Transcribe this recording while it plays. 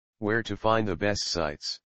Where to find the best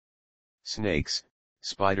sites. Snakes,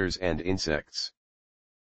 spiders and insects.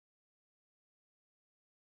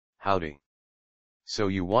 Howdy. So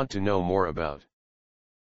you want to know more about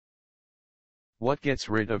what gets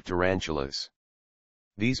rid of tarantulas?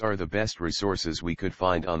 These are the best resources we could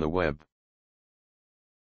find on the web.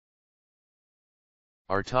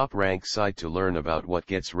 Our top-ranked site to learn about what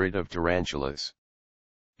gets rid of tarantulas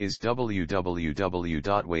is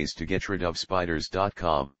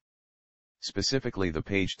www.waystogetridofspiders.com. Specifically the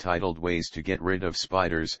page titled Ways to Get Rid of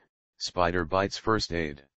Spiders, Spider Bites First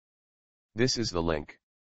Aid. This is the link.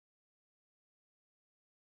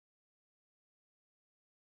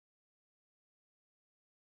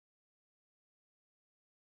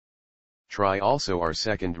 Try also our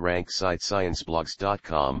second-ranked site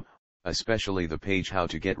scienceblogs.com, especially the page How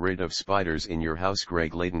to Get Rid of Spiders in Your House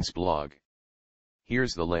Greg Layton's blog.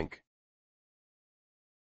 Here's the link.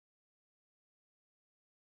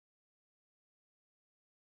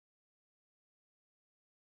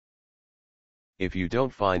 If you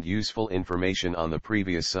don't find useful information on the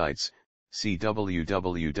previous sites, see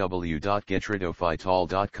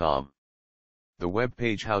www.getridofitall.com. The web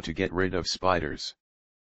page How to Get Rid of Spiders.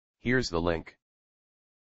 Here's the link.